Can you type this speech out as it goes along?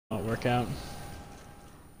Won't work out.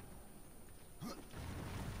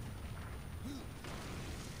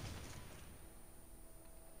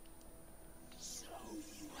 So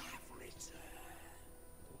you have returned.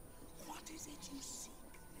 What is it you seek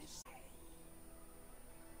this day?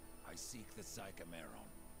 I seek the Psychameron.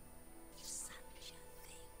 Such a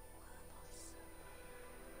thing were possible.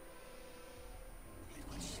 It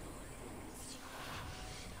will surely lift you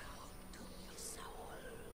out to your soul.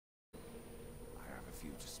 I have a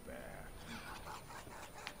few to spare.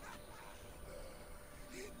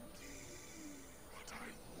 Indeed, but I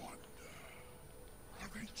wonder, are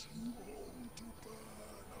they too old to burn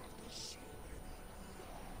after so many years?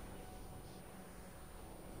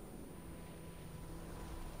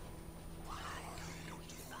 Why don't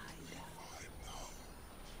you find them?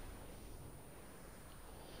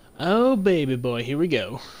 Oh, baby boy, here we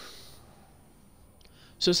go.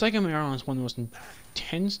 So Psychameron is one of the most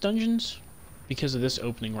intense dungeons because of this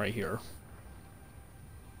opening right here.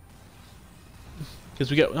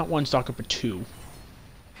 Because we got not one stalker, but two.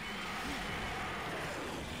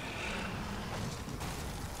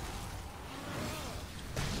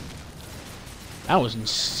 That was an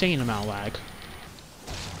insane amount of lag.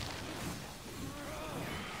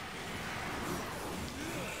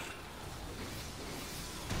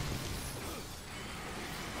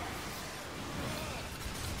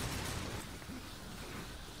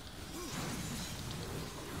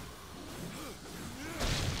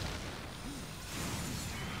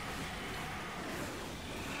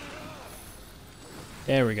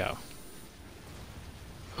 There we go.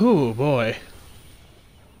 Ooh, boy.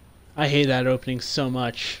 I hate that opening so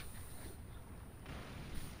much.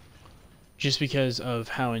 Just because of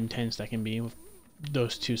how intense that can be with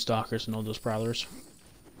those two stalkers and all those prowlers.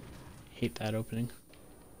 Hate that opening.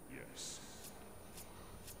 Yes.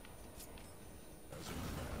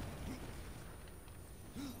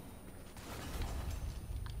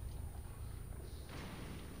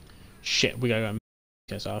 Shit, we gotta get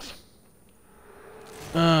this off.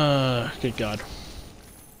 Good God.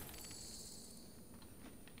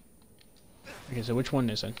 Okay, so which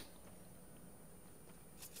one is it?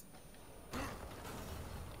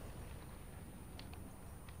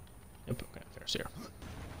 Yep, okay, there's here.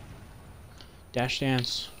 Dash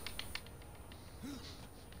dance.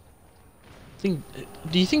 Do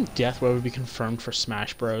you think Death Row would be confirmed for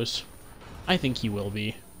Smash Bros? I think he will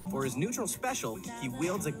be. For his neutral special, he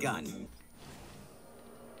wields a gun.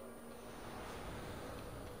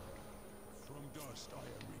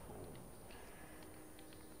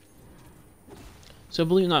 So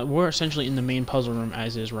believe it or not, we're essentially in the main puzzle room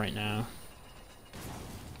as is right now.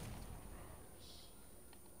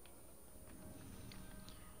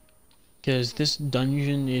 Because this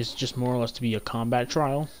dungeon is just more or less to be a combat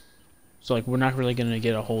trial. So like we're not really going to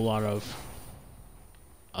get a whole lot of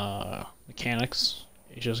mechanics.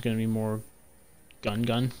 It's just going to be more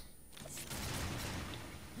gun.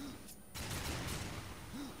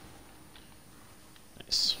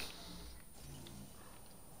 Nice.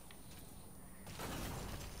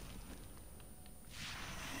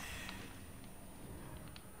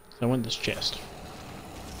 I want this chest.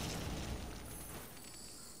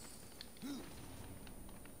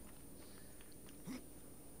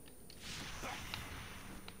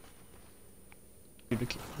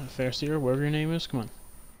 Fairseer, whatever your name is, come on.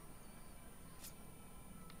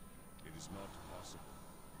 It is not possible.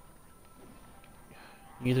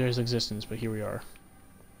 Neither is existence, but here we are.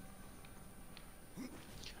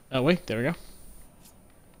 Oh wait, there we go.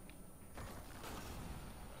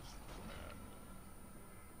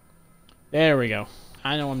 There we go.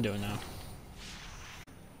 I know what I'm doing now.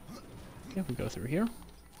 Okay, we go through here.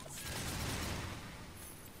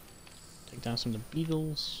 Take down some of the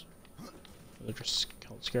beetles. They're just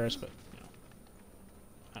called scares, but you know,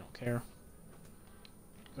 I don't care.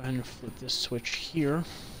 Go ahead and flip this switch here.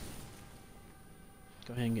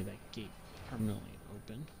 Go ahead and get that gate permanently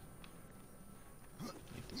open.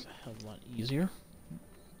 Make this a hell of a lot easier.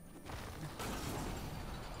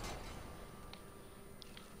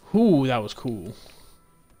 Ooh, that was cool.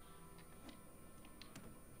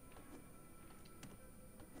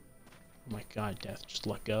 Oh my God, Death, just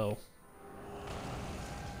let go.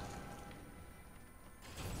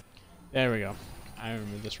 There we go. I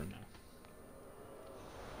remember this room now.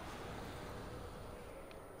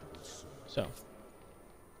 So.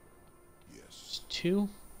 Yes. 2.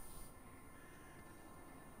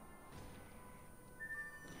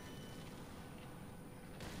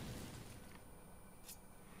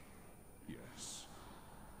 Yes.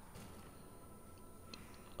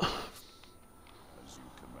 As you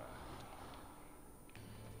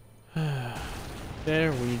command.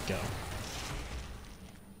 There we go.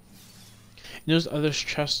 Those other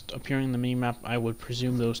chests appearing in the minimap, I would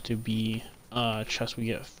presume those to be chests we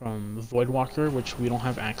get from Voidwalker, which we don't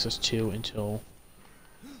have access to until,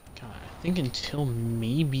 God, I think until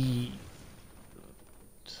maybe,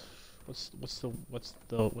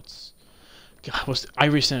 I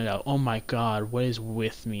resent it out. Oh my God, what is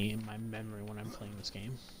with me in my memory when I'm playing this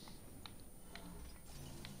game?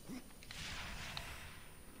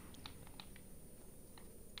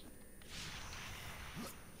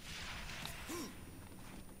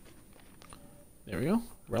 There we go.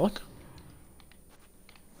 Relic.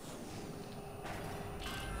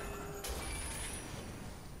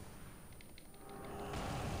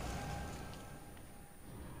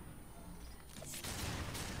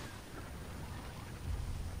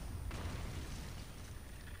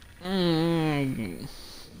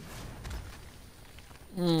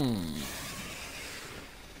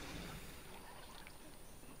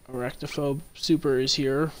 Arachnophobe Super is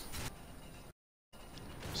here.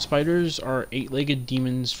 Spiders are 8-legged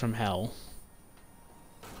demons from hell,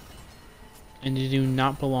 and they do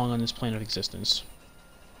not belong on this plane of existence.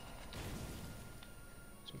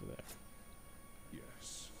 It's over there.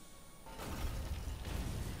 Yes.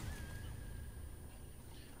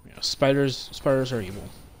 Yeah, spiders are evil.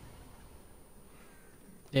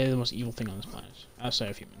 They're the most evil thing on this planet, outside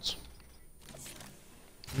of humans.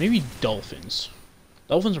 Maybe dolphins.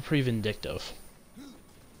 Dolphins are pretty vindictive.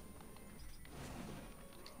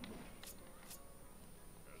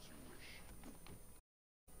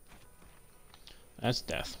 That's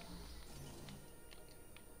death.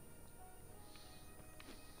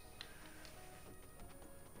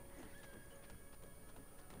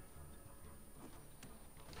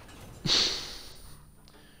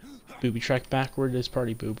 Booby track backward is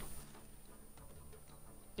party boob.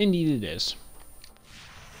 Indeed it is.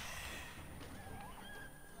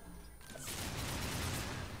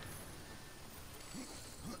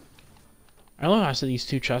 I love how I said these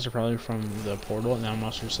two chests are probably from the portal, and now I'm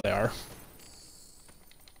not sure they are.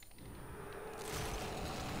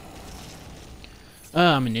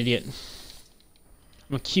 I'm an idiot.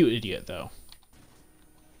 I'm a cute idiot, though.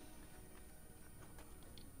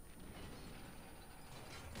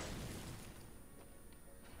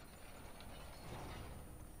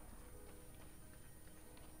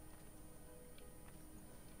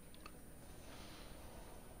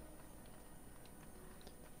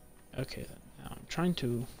 Okay, then. Now I'm trying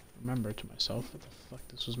to remember to myself what the fuck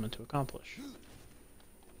this was meant to accomplish.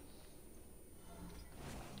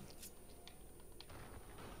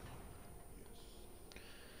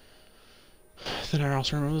 Then I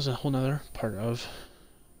also remember there's a whole nother part of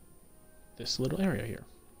this little area here.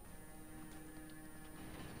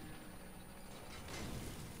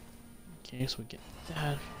 Okay, so we get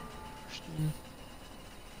that first one.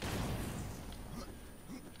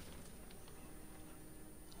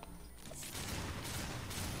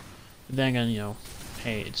 But then again, you know,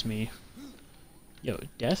 hey, it's me. Yo,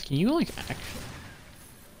 Death, can you like actually?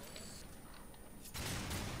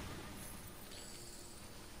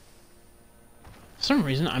 For some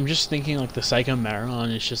reason, I'm just thinking like the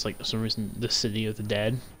Psychameron is just like for some reason the city of the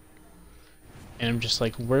dead. And I'm just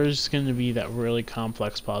like, where's going to be that really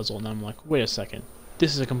complex puzzle? And I'm like, wait a second,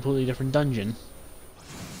 this is a completely different dungeon.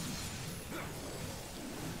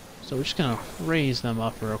 So we're just gonna raise them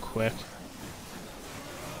up real quick.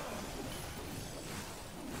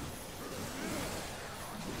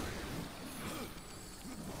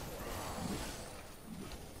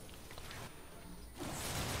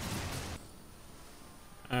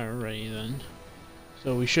 Alrighty then.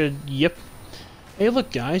 So we should, yep. Hey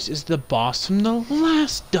look guys, is the boss from the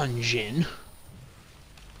last dungeon.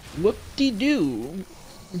 Whoop-de-doo.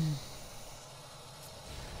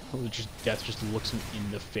 Oh, just Death just looks him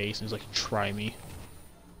in the face and is like, try me.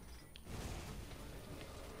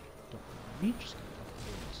 Don't worry, just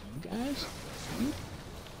you guys.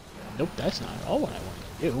 Nope, that's not at all what I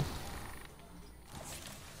wanted to do.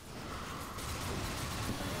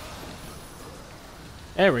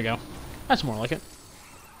 There we go. That's more like it.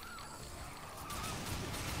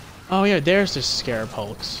 Oh yeah, there's the Scarab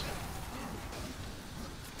Hulks.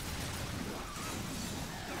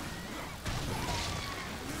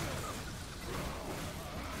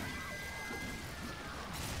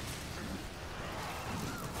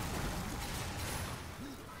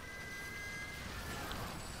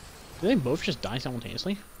 Do they both just die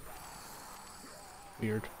simultaneously?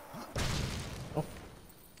 Weird. Oh.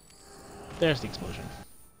 There's the explosion.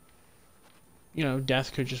 You know,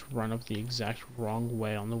 Death could just run up the exact wrong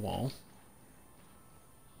way on the wall.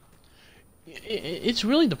 It's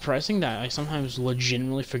really depressing that I sometimes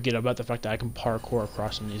legitimately forget about the fact that I can parkour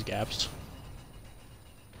across some of these gaps.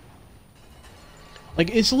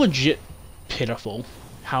 Like, it's legit pitiful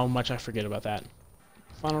how much I forget about that.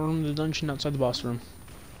 Final room of the dungeon outside the boss room.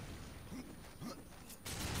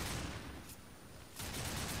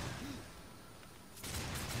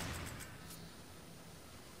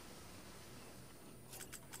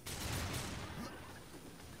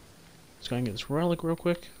 Let's go ahead and get this relic real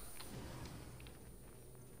quick.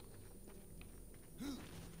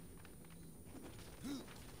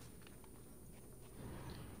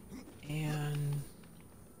 And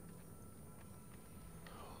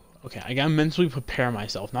okay, I gotta mentally prepare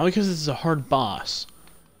myself. Not because this is a hard boss,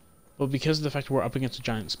 but because of the fact we're up against a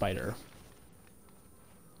giant spider.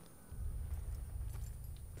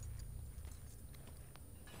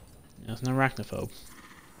 That's an arachnophobe.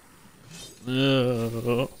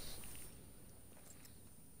 Ugh.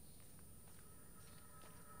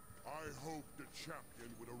 I hoped a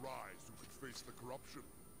champion would arise who could face the corruption,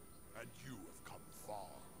 and you have come far,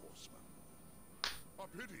 horseman.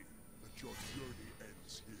 A pity that your journey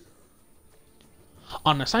ends here.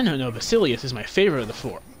 On a side note, no, Basilius is my favorite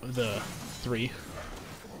of the three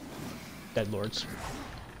Dead Lords.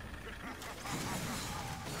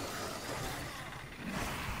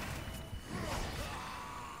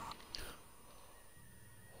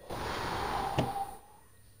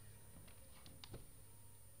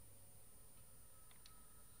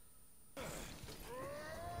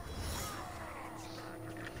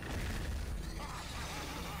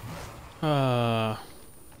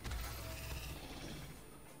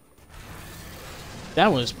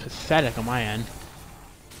 That was pathetic on my end.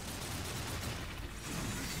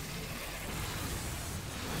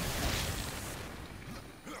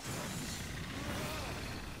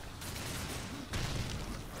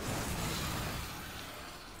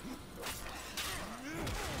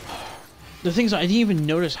 The thing is, I didn't even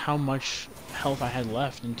notice how much health I had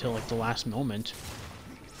left until like the last moment.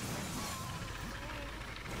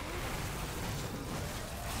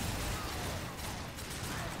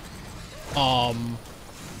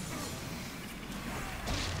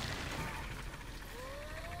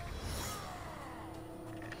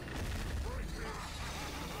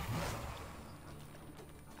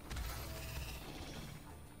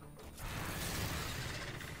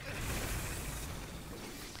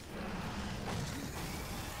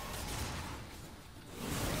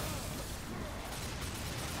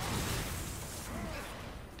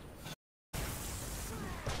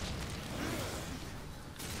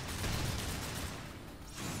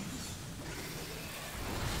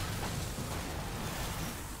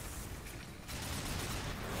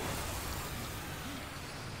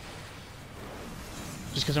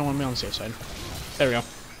 Just because I want to be on the safe side. There we go.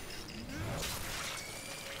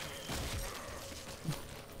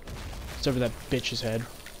 It's over that bitch's head.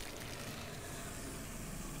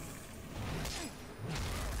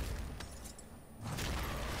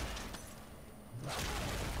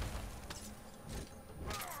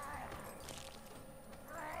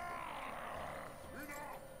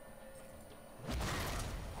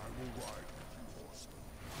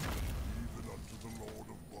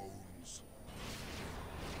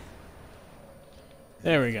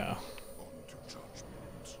 There we go.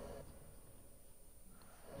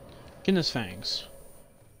 Goodness fangs.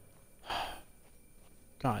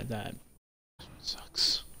 God, that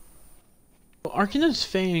sucks. Well, Arcanus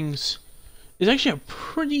Fangs is actually a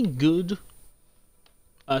pretty good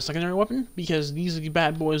secondary weapon, because these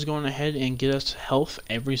bad boys going ahead and get us health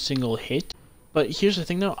every single hit. But here's the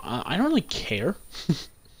thing though, I don't really care.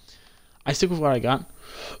 I stick with what I got.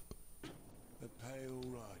 The Pale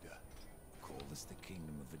Rider. Call this the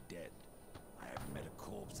kingdom of the dead. I haven't met a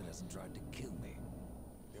corpse that hasn't tried to kill me.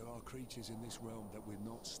 There are creatures in this realm that will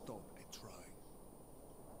not stop at trying.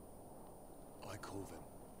 I call them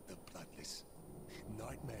the Bloodless.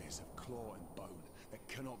 Nightmares of claw and bone that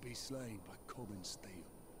cannot be slain by common steel.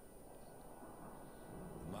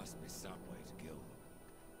 There must be some way to kill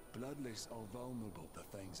them. Bloodless are vulnerable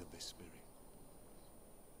to things of the spirit.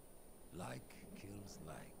 Like kills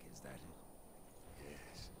like, is that it?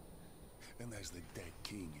 Yes. And as the dead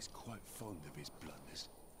king is quite fond of his bloodless,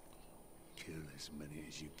 kill as many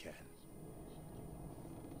as you can.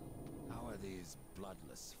 How are these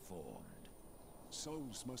bloodless formed?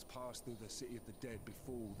 Souls must pass through the city of the dead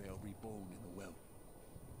before they are reborn in the well.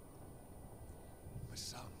 But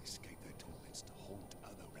some escape their torments to haunt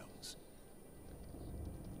other realms.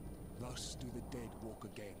 Thus do the dead walk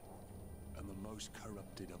again, and the most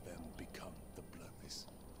corrupted of them become the bloodless.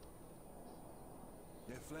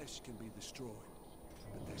 Their flesh can be destroyed,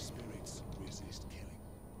 but their spirits resist killing.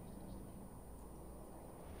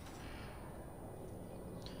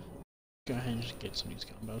 Go ahead and just get some of these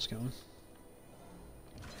combos going.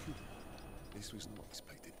 This was not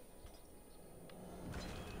expected.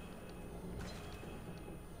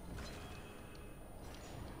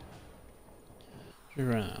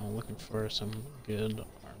 I'm looking for some good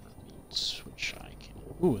armor boots, which I can.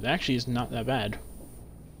 Ooh, that actually is not that bad.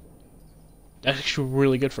 That's actually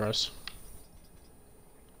really good for us.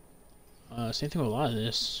 Same thing with a lot of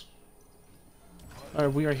this.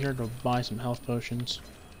 We are here to buy some health potions.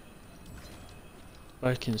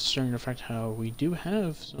 But considering the fact how we do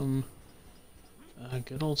have some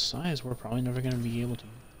good old size, we're probably never going to be able to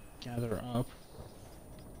gather up.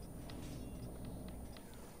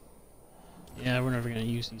 Yeah, we're never going to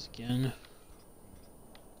use these again.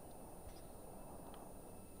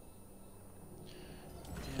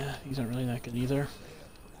 Yeah, these aren't really that good either.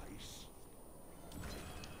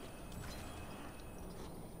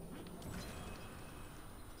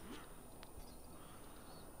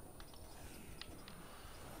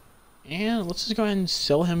 And let's just go ahead and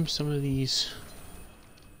sell him some of these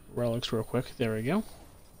relics real quick. There we go.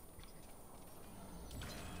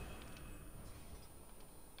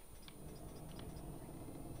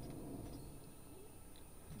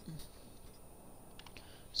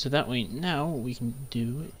 So that way now what we can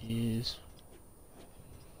do is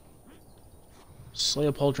slay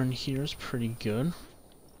a pauldron here is pretty good.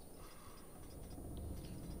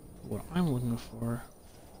 What I'm looking for,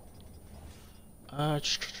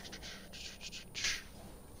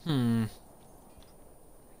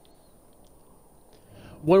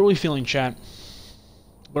 what are we feeling, chat?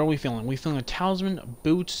 What are we feeling? Are we feeling a talisman,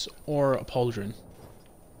 boots, or a pauldron?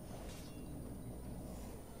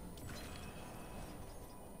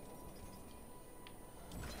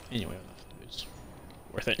 Anyway, it's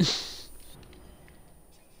worth it.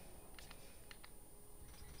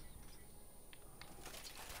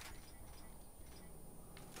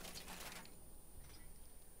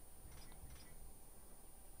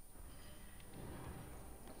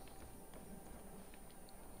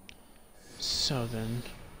 So then,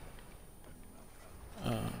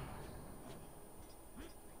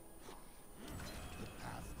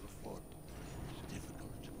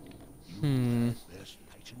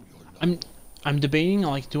 I'm debating,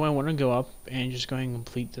 like, do I want to go up and just go and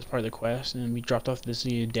complete this part of the quest and then we dropped off this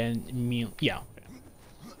dead meal? Yeah.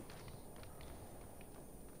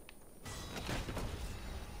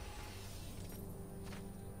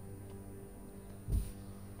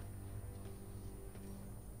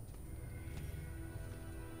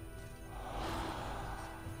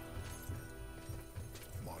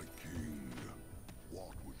 My king,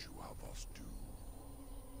 what would you have us do?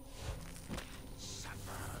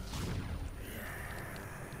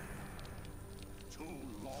 Too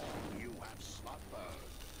long you have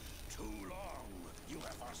slumbered. Too long you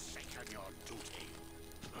have forsaken your duty.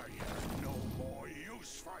 I have no more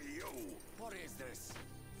use for you. What is this?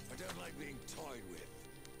 I don't like being toyed with.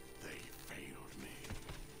 They failed me.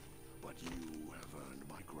 But you have earned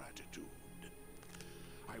my gratitude.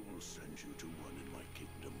 I will send you to one in my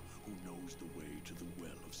kingdom who knows the way to the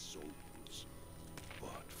Well of Souls.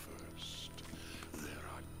 But first, there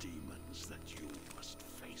are demons that you must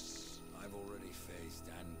face. I've already faced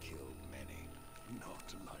and killed many.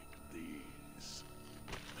 Not like these.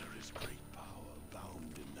 There is great power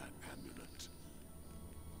bound in that amulet.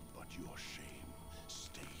 But your shame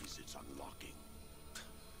stays its unlocking.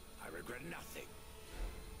 I regret nothing.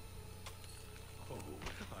 Oh,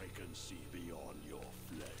 I can see beyond your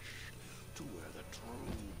flesh to where the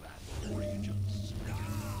true battle rages.